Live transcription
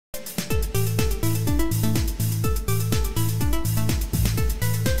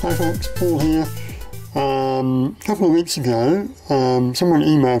Hi folks, Paul here. A couple of weeks ago, someone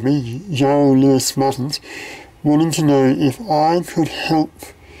emailed me, Joel Lewis Martins, wanting to know if I could help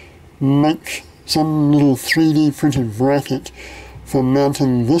make some little 3D printed bracket for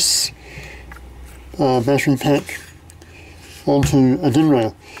mounting this battery pack onto a DIN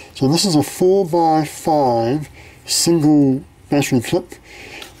rail. So this is a 4x5 single battery clip,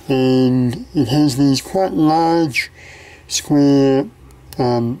 and it has these quite large square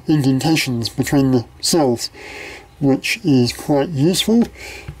indentations between the cells, which is quite useful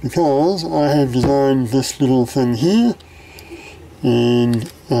because I have designed this little thing here,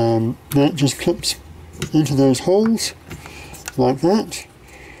 and that just clips into those holes like that.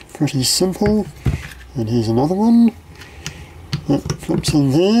 Pretty simple. And here's another one that clips in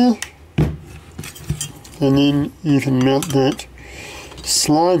there, and then you can mount that,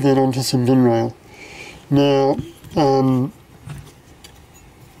 slide that onto some DIN rail. Now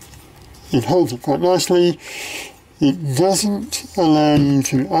it holds it quite nicely. It doesn't allow you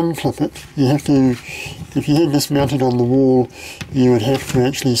to unclip it. You have to, if you had this mounted on the wall, you would have to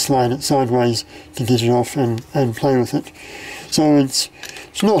actually slide it sideways to get it off and play with it. So it's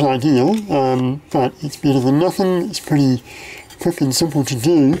not ideal, but it's better than nothing. It's pretty quick and simple to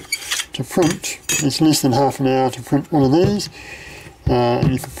do, to print. It's less than half an hour to print one of these.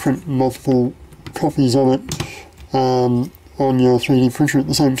 And you can print multiple copies of it on your 3D printer at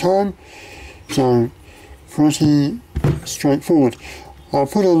the same time. So pretty straightforward. I'll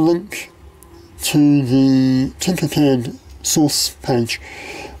put a link to the Tinkercad source page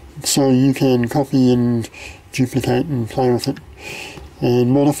so you can copy and duplicate and play with it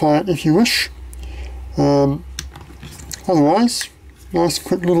and modify it if you wish. Otherwise, nice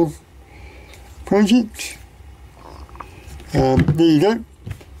quick little project. There you go.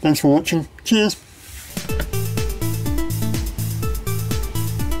 Thanks for watching. Cheers.